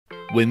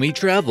When we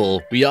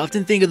travel, we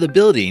often think of the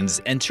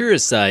buildings and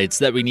tourist sites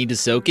that we need to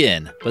soak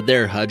in, but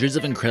there are hundreds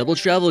of incredible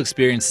travel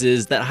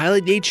experiences that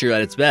highlight nature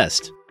at its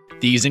best.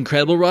 These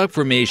incredible rock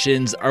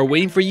formations are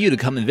waiting for you to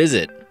come and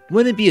visit.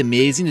 Wouldn't it be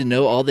amazing to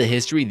know all the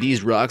history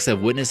these rocks have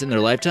witnessed in their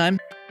lifetime?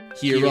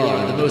 Here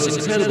are the most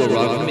incredible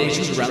rock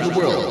formations around the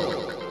world.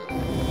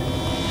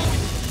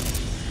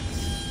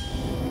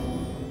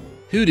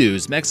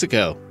 Hoodoos,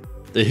 Mexico.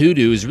 The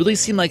Hoodoos really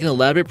seem like an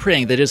elaborate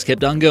prank that just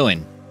kept on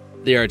going.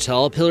 They are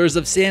tall pillars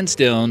of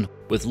sandstone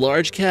with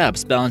large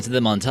caps balancing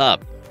them on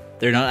top.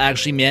 They're not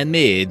actually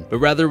man-made, but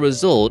rather a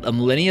result of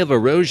millennia of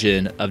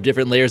erosion of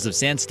different layers of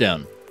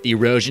sandstone. The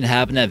erosion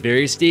happened at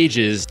various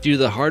stages due to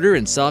the harder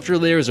and softer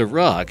layers of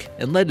rock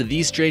and led to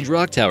these strange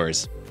rock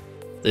towers.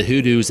 The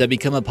Hoodoos have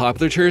become a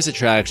popular tourist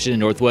attraction in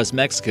northwest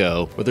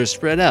Mexico, where they're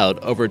spread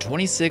out over a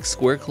 26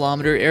 square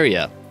kilometer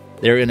area.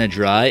 They're in a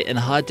dry and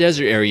hot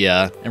desert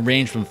area and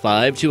range from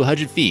 5 to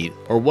 100 feet,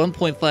 or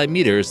 1.5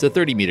 meters to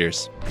 30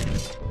 meters.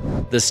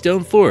 The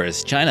Stone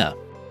Forest, China.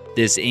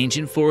 This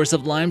ancient forest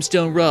of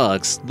limestone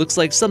rocks looks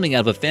like something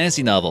out of a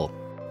fantasy novel.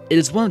 It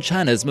is one of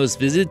China's most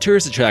visited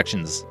tourist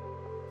attractions.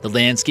 The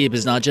landscape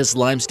is not just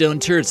limestone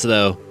turrets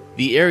though.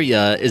 The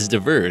area is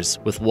diverse,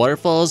 with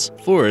waterfalls,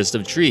 forests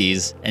of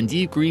trees, and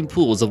deep green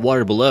pools of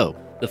water below.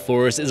 The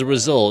forest is a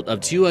result of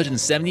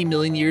 270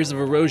 million years of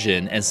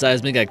erosion and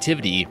seismic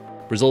activity,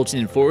 resulting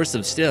in forests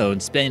of stone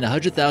spanning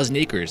 100,000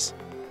 acres.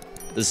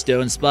 The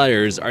stone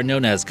spires are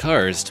known as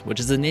karst, which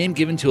is a name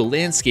given to a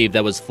landscape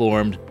that was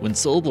formed when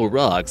soluble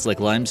rocks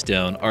like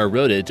limestone are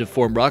eroded to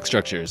form rock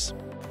structures.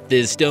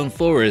 This stone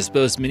forest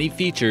boasts many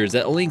features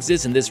that only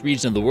exist in this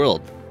region of the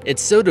world.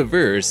 It's so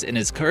diverse in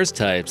its karst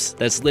types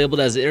that it's labeled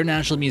as the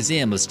International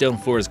Museum of Stone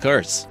Forest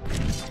Karsts.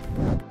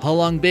 Ha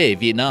Long Bay,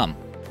 Vietnam.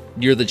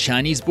 Near the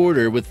Chinese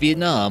border with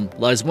Vietnam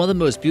lies one of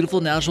the most beautiful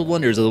natural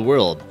wonders of the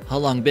world, Ha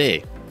Long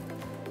Bay.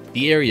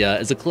 The area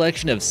is a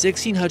collection of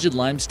 1,600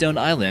 limestone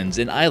islands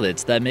and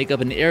islets that make up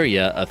an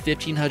area of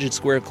 1,500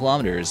 square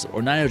kilometers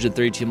or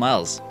 932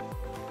 miles.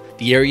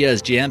 The area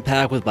is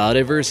jam-packed with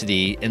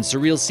biodiversity and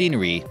surreal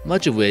scenery,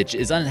 much of which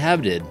is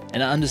uninhabited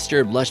and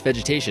undisturbed lush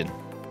vegetation.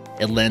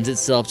 It lends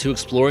itself to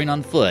exploring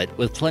on foot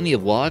with plenty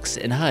of walks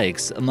and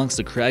hikes amongst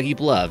the craggy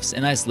bluffs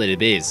and isolated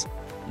bays.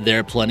 There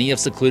are plenty of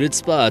secluded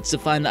spots to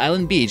find the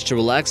island beach to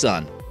relax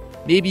on.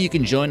 Maybe you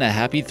can join a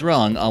happy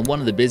throng on one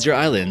of the busier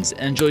islands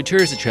and enjoy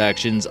tourist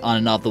attractions on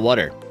and off the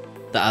water.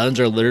 The islands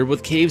are littered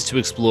with caves to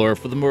explore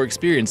for the more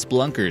experienced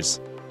spelunkers.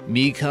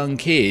 Mi Kung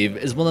Cave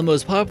is one of the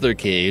most popular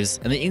caves,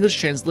 and the English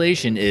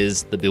translation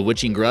is the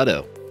Bewitching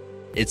Grotto.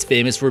 It's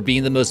famous for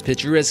being the most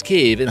picturesque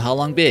cave in Ha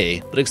Long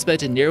Bay, but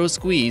expect a narrow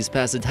squeeze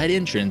past the tight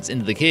entrance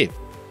into the cave.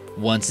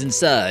 Once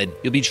inside,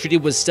 you'll be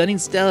treated with stunning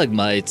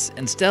stalagmites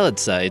and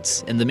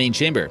stalactites in the main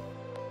chamber.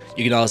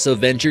 You can also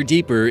venture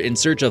deeper in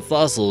search of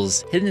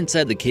fossils hidden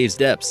inside the cave's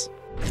depths.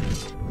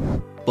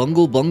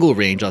 Bungle Bungle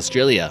Range,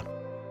 Australia.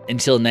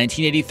 Until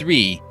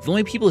 1983, the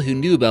only people who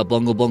knew about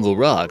Bungle Bungle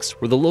rocks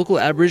were the local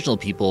Aboriginal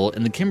people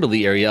in the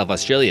Kimberley area of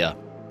Australia.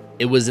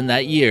 It was in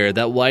that year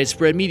that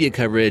widespread media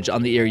coverage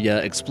on the area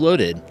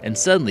exploded, and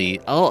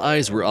suddenly all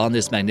eyes were on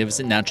this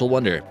magnificent natural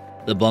wonder.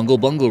 The Bungle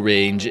Bungle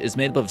Range is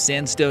made up of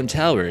sandstone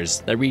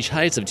towers that reach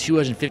heights of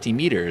 250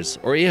 meters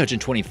or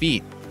 820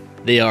 feet.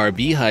 They are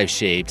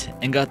beehive-shaped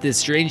and got this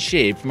strange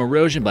shape from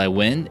erosion by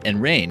wind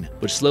and rain,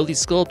 which slowly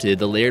sculpted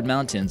the layered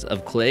mountains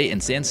of clay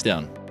and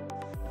sandstone.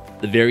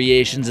 The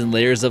variations in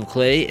layers of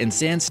clay and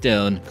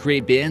sandstone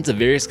create bands of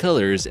various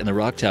colors in the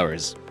rock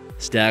towers.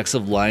 Stacks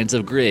of lines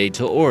of gray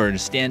to orange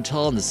stand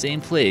tall in the same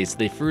place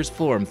they first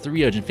formed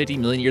 350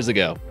 million years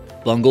ago.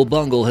 Bungle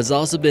Bungle has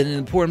also been an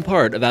important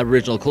part of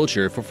Aboriginal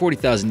culture for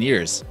 40,000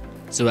 years.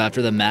 So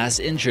after the mass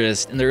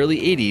interest in the early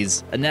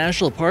 80s, a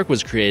national park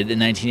was created in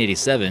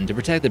 1987 to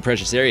protect the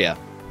precious area.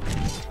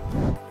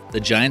 The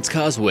Giant's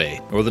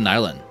Causeway, Northern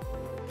Ireland.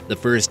 The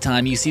first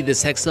time you see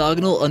this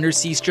hexagonal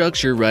undersea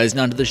structure rising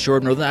onto the shore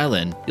of Northern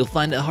Ireland, you'll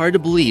find it hard to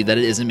believe that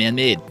it isn't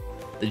man-made.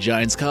 The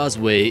Giant's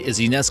Causeway is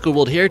a UNESCO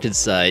World Heritage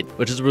Site,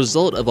 which is a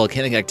result of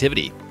volcanic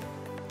activity.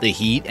 The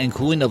heat and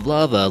cooling of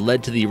lava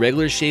led to the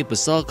irregular shaped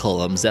basalt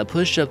columns that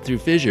push up through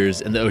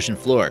fissures in the ocean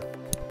floor.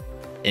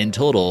 In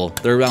total,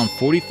 there are around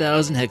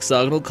 40,000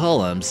 hexagonal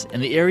columns,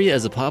 and the area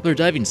is a popular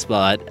diving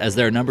spot as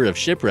there are a number of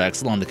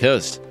shipwrecks along the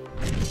coast.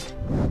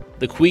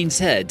 The Queen's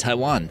Head,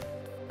 Taiwan.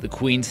 The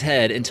Queen's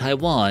Head in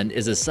Taiwan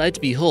is a sight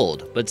to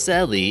behold, but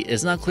sadly, it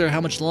is not clear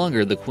how much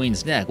longer the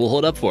Queen's neck will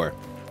hold up for.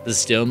 The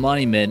stone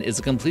monument is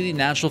a completely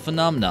natural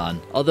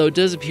phenomenon, although it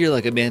does appear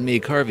like a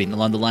man-made carving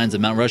along the lines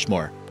of Mount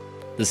Rushmore.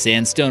 The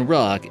sandstone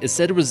rock is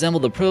said to resemble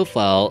the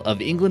profile of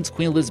England's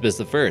Queen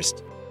Elizabeth I.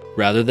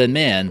 Rather than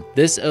man,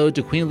 this ode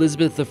to Queen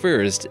Elizabeth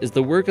I is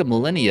the work of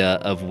millennia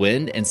of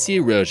wind and sea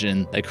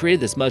erosion that created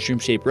this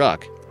mushroom-shaped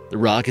rock. The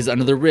rock is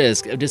under the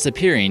risk of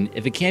disappearing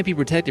if it can't be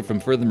protected from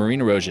further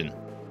marine erosion.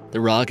 The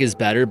rock is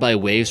battered by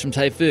waves from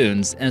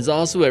typhoons and is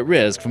also at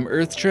risk from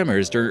earth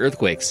tremors during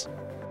earthquakes.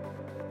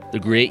 The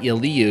Great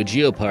Yaliu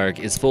Geopark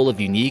is full of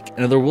unique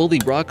and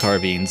otherworldly rock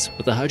carvings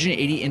with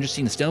 180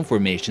 interesting stone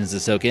formations to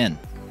soak in.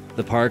 The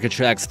The park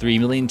attracts 3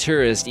 million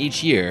tourists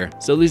each year,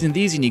 so losing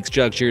these unique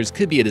structures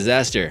could be a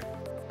disaster.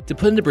 To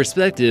put into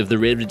perspective the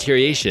rate of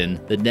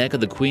deterioration, the neck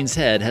of the Queen's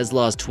Head has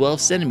lost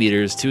 12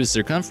 centimeters to its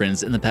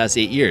circumference in the past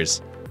 8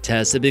 years.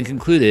 Tests have been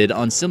concluded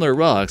on similar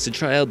rocks to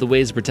try out the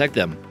ways to protect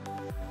them.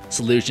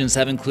 Solutions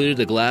have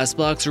included a glass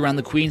box around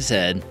the Queen's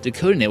Head,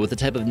 coating it with a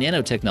type of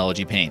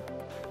nanotechnology paint.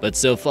 But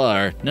so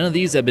far, none of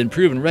these have been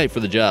proven right for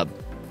the job.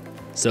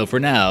 So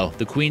for now,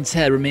 the Queen's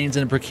Head remains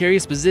in a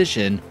precarious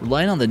position,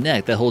 relying on the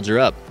neck that holds her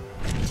up.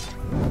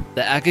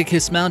 The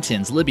Akakis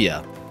Mountains,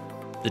 Libya.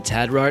 The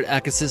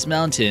Tadrart-Akasis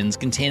Mountains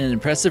contain an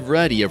impressive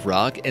variety of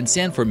rock and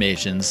sand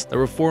formations that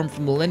were formed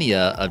from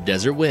millennia of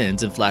desert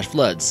winds and flash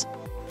floods.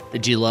 The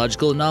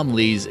geological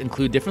anomalies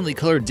include differently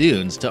colored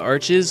dunes to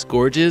arches,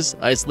 gorges,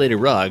 isolated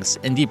rocks,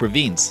 and deep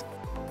ravines.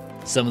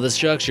 Some of the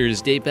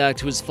structures date back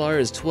to as far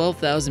as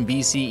 12,000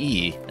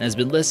 BCE and has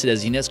been listed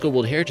as a UNESCO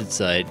World Heritage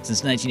Site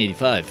since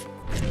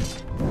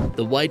 1985.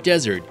 The White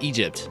Desert,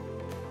 Egypt.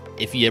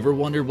 If you ever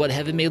wondered what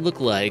heaven may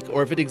look like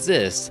or if it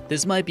exists,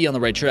 this might be on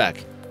the right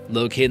track.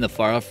 Located in the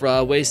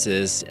Farafra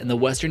Oasis in the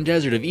western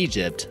desert of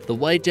Egypt, the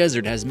White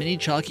Desert has many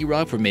chalky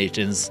rock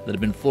formations that have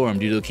been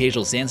formed due to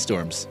occasional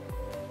sandstorms.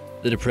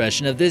 The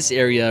depression of this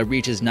area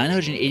reaches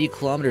 980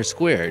 kilometers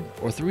squared,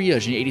 or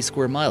 380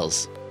 square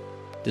miles.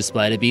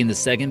 Despite it being the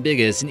second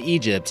biggest in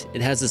Egypt,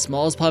 it has the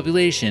smallest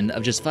population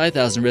of just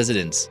 5,000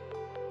 residents.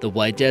 The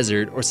White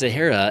Desert, or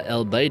Sahara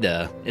El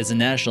Baida, is a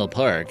national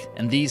park,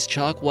 and these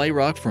chalk white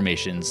rock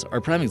formations are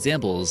prime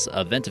examples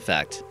of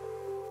ventifact.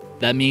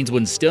 That means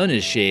when stone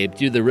is shaped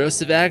due to the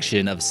erosive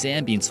action of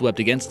sand being swept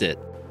against it.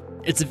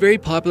 It's a very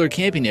popular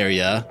camping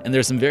area, and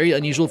there are some very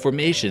unusual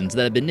formations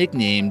that have been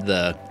nicknamed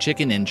the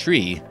chicken and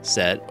tree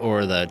set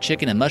or the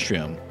chicken and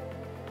mushroom.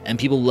 And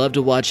people love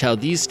to watch how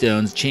these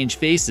stones change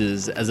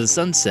faces as the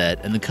sun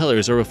sets and the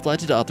colors are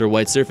reflected off their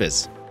white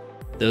surface.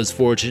 Those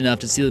fortunate enough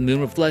to see the moon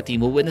reflecting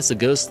will witness a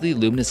ghostly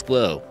luminous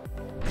glow.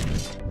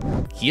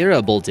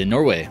 Kjærabolten,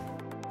 Norway.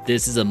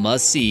 This is a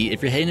must-see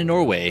if you're heading to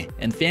Norway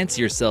and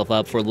fancy yourself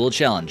up for a little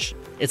challenge.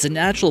 It's a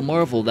natural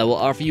marvel that will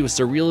offer you a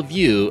surreal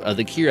view of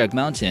the Kjæra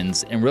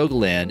Mountains in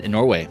Rogaland in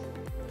Norway.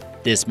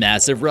 This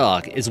massive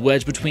rock is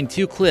wedged between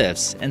two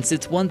cliffs and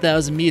sits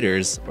 1,000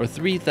 meters or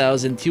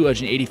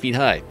 3,280 feet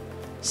high.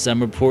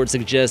 Some reports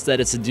suggest that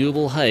it's a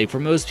doable hike for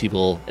most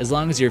people as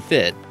long as you're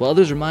fit, while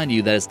others remind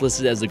you that it's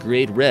listed as a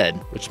grade red,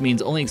 which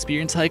means only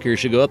experienced hikers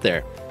should go up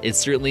there. It's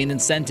certainly an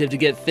incentive to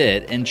get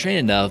fit and train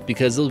enough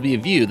because it'll be a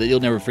view that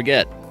you'll never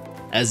forget.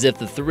 As if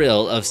the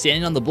thrill of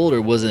standing on the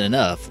boulder wasn't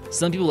enough,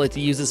 some people like to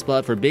use this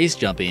spot for base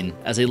jumping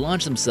as they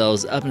launch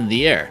themselves up into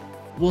the air.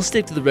 We'll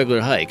stick to the regular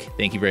hike,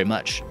 thank you very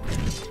much.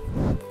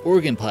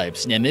 Organ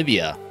Pipes,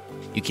 Namibia.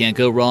 You can't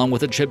go wrong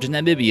with a trip to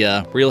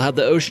Namibia, where you'll have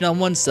the ocean on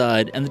one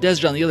side and the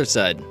desert on the other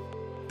side.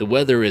 The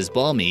weather is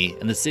balmy,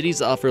 and the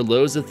cities offer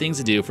loads of things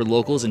to do for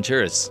locals and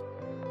tourists.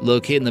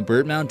 Located in the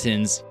Burt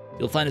Mountains,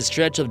 you'll find a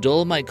stretch of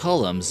dolomite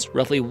columns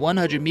roughly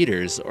 100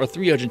 meters or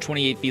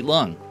 328 feet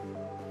long.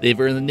 They've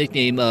earned the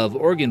nickname of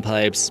organ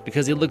pipes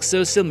because they look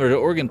so similar to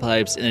organ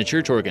pipes in a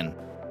church organ.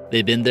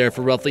 They've been there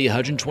for roughly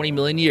 120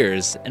 million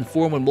years and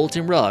form when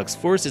molten rocks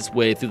force its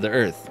way through the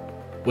earth.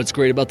 What's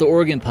great about the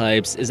organ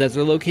pipes is that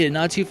they're located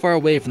not too far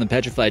away from the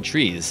petrified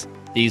trees.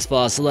 These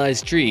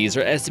fossilized trees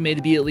are estimated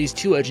to be at least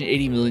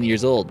 280 million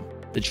years old.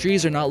 The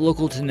trees are not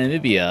local to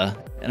Namibia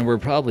and were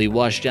probably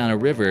washed down a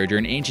river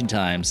during ancient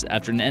times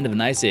after an end of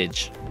an ice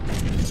age.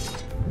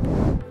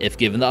 If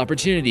given the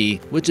opportunity,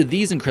 which of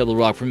these incredible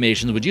rock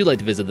formations would you like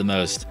to visit the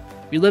most?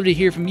 We'd love to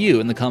hear from you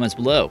in the comments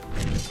below.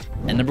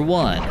 And number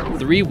 1,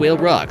 3 Whale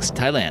Rocks,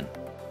 Thailand.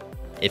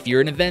 If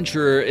you're an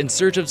adventurer in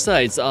search of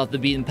sights off the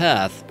beaten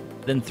path,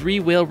 then 3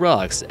 Whale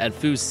Rocks at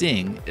Phu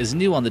Sing is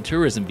new on the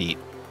tourism beat.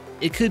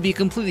 It could be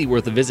completely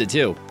worth a visit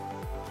too.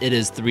 It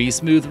is 3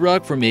 smooth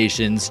rock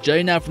formations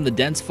jutting out from the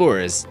dense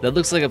forest that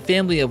looks like a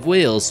family of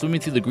whales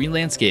swimming through the green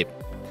landscape.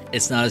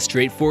 It's not a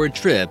straightforward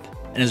trip,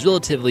 and is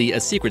relatively a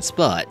secret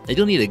spot that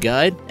you'll need a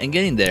guide, and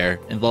getting there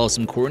involves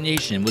some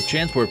coordination with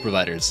transport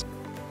providers.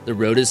 The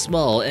road is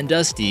small and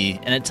dusty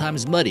and at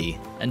times muddy,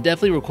 and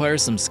definitely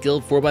requires some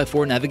skilled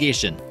 4x4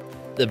 navigation.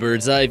 The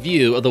bird's eye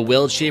view of the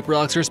whale-shaped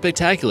rocks are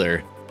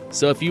spectacular,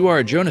 so if you are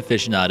a drone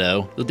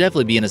aficionado, you'll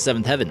definitely be in a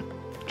 7th heaven.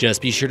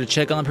 Just be sure to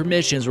check on the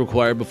permissions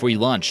required before you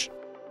launch.